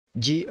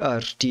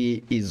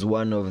GRT is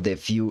one of the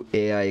few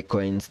AI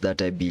coins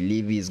that I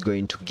believe is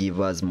going to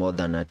give us more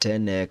than a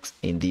 10x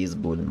in this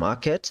bull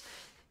market.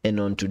 And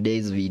on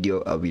today's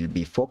video, I will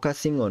be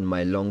focusing on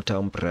my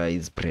long-term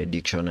price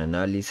prediction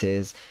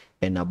analysis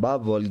and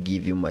above all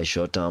give you my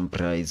short-term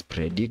price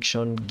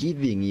prediction,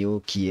 giving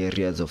you key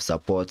areas of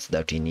supports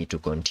that you need to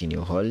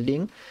continue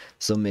holding.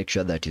 So make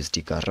sure that you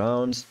stick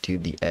around till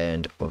the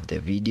end of the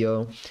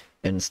video.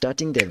 And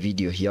starting the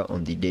video here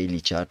on the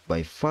daily chart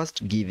by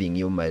first giving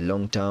you my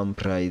long-term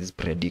price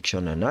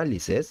prediction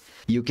analysis,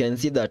 you can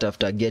see that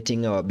after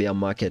getting our bear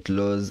market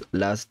lows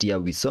last year,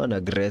 we saw an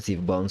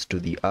aggressive bounce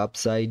to the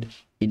upside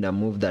in a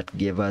move that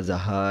gave us a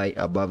high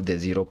above the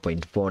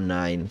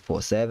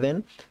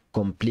 0.4947,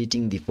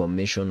 completing the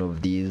formation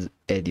of this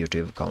Elliot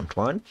wave count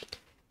 1.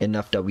 And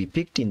after we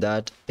picked in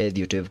that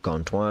Elliot wave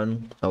count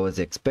 1, I was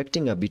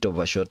expecting a bit of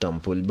a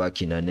short-term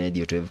pullback in an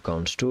Elliot wave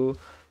count 2,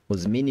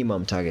 whose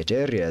minimum target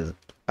areas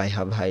I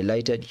have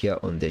highlighted here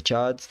on the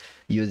charts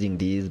using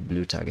this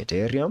blue target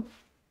area,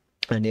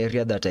 an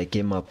area that I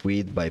came up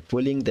with by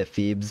pulling the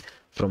fibs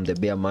from the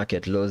bear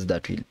market lows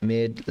that we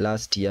made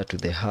last year to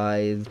the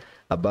highs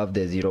above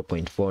the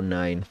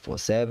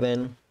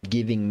 0.4947,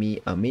 giving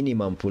me a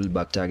minimum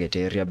pullback target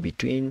area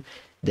between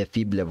the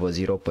fib level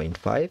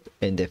 0.5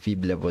 and the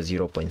fib level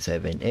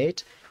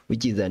 0.78,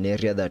 which is an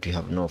area that we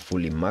have not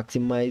fully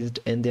maximized,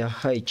 and there are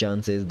high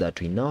chances that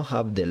we now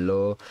have the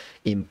low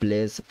in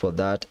place for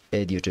that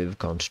Elliot wave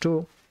count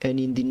 2. And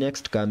in the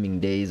next coming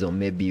days or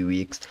maybe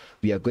weeks,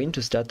 we are going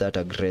to start that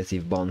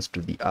aggressive bounce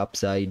to the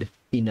upside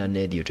in an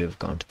Elliot wave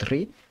count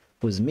 3,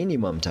 whose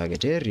minimum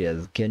target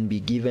areas can be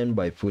given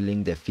by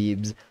pulling the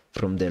fibs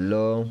from the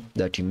low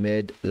that we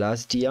made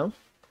last year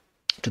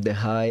to the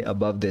high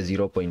above the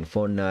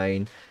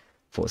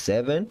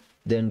 0.4947,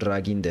 then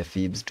dragging the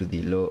fibs to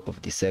the low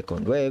of the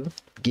second wave,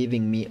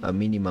 giving me a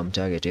minimum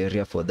target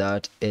area for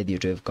that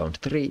Elliot wave count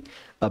 3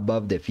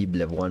 above the fib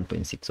level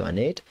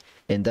 1.618,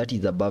 and that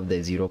is above the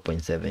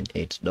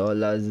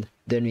 $0.78.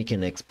 Then we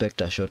can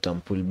expect a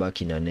short-term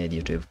pullback in an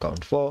Elliot wave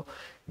count 4,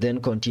 then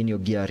continue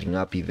gearing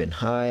up even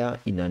higher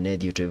in an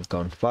Elliot wave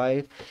count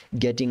 5,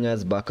 getting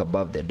us back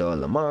above the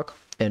dollar mark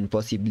and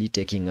possibly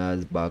taking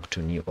us back to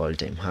new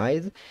all-time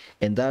highs.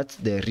 And that's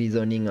the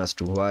reasoning as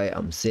to why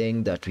I'm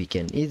saying that we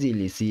can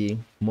easily see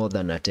more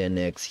than a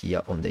 10x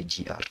here on the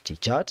GRT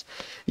chart.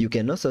 You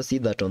can also see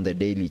that on the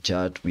daily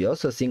chart, we're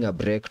also seeing a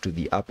break to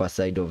the upper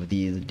side of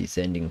this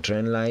descending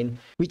trend line,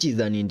 which is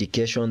an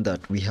indication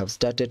that we have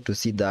started to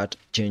see that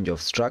change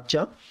of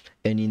structure.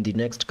 And in the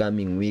next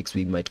coming weeks,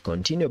 we might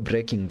continue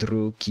breaking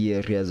through key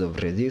areas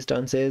of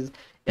resistances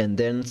and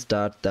then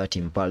start that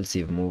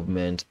impulsive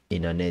movement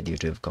in an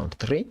Elliot wave count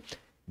 3.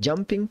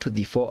 Jumping to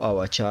the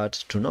 4-hour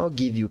chart to now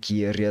give you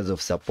key areas of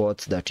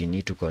supports that you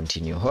need to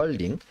continue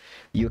holding,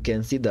 you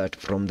can see that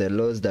from the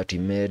lows that we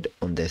made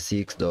on the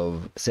 6th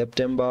of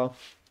September,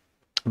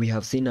 we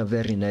have seen a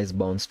very nice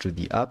bounce to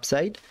the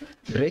upside,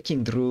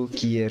 breaking through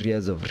key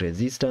areas of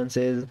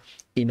resistances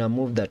in a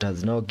move that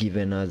has now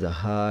given us a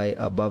high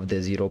above the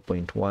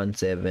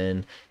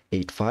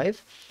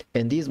 0.1785,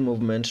 and this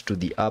movement to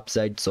the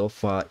upside so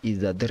far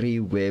is a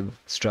 3-wave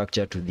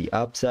structure to the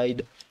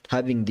upside,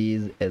 having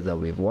this as a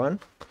wave 1,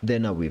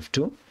 then a wave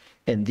 2,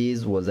 and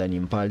this was an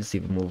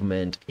impulsive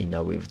movement in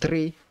a wave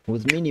 3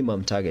 with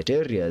minimum target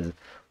areas,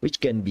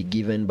 which can be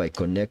given by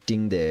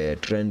connecting the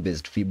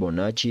trend-based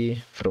Fibonacci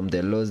from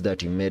the lows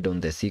that we made on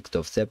the 6th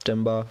of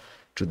September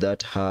to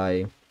that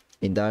high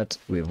in that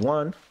wave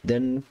 1,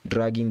 then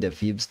dragging the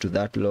fibs to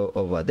that low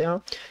over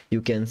there.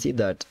 You can see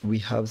that we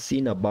have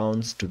seen a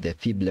bounce to the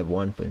fib level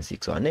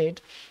 1.618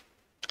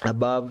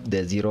 above the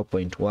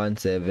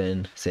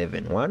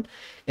 0.1771,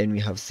 and we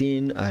have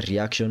seen a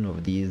reaction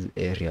of this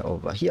area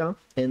over here,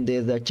 and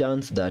there's a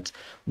chance that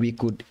we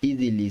could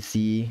easily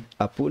see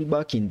a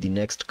pullback in the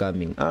next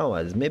coming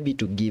hours, maybe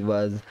to give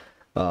us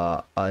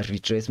a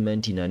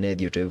retracement in an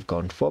Elliot wave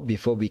count 4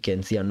 before we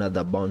can see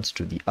another bounce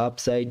to the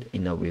upside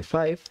in a wave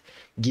 5,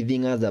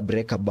 giving us a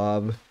break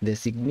above the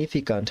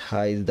significant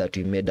highs that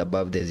we made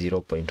above the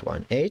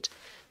 0.18,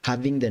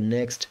 having the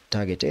next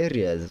target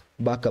areas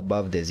back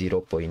above the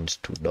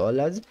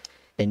 $0.2.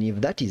 And if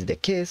that is the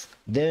case,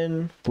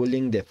 then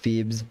pulling the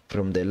fibs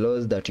from the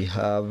lows that we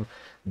have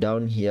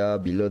down here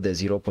below the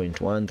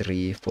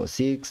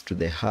 0.1346 to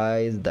the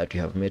highs that we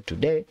have made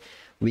today,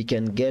 we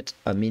can get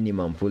a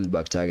minimum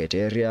pullback target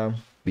area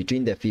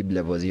between the fib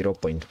level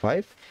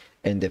 0.5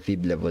 and the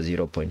fib level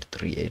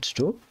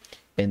 0.382,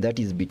 and that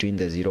is between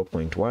the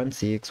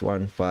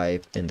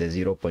 0.1615 and the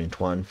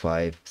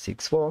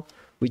 0.1564,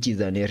 which is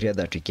an area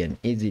that we can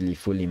easily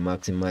fully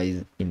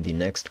maximize in the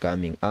next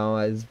coming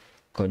hours,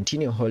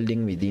 continue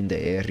holding within the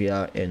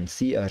area and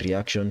see a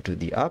reaction to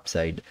the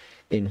upside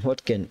in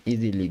what can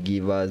easily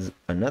give us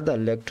another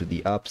leg to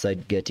the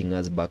upside, getting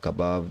us back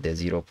above the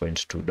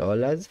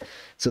 $0.2.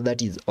 So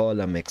that is all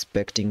I'm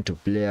expecting to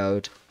play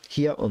out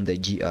here on the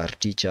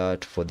GRT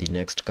chart for the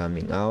next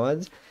coming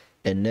hours,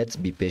 and let's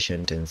be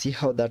patient and see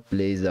how that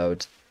plays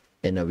out,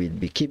 and I will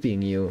be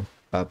keeping you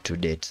up to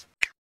date.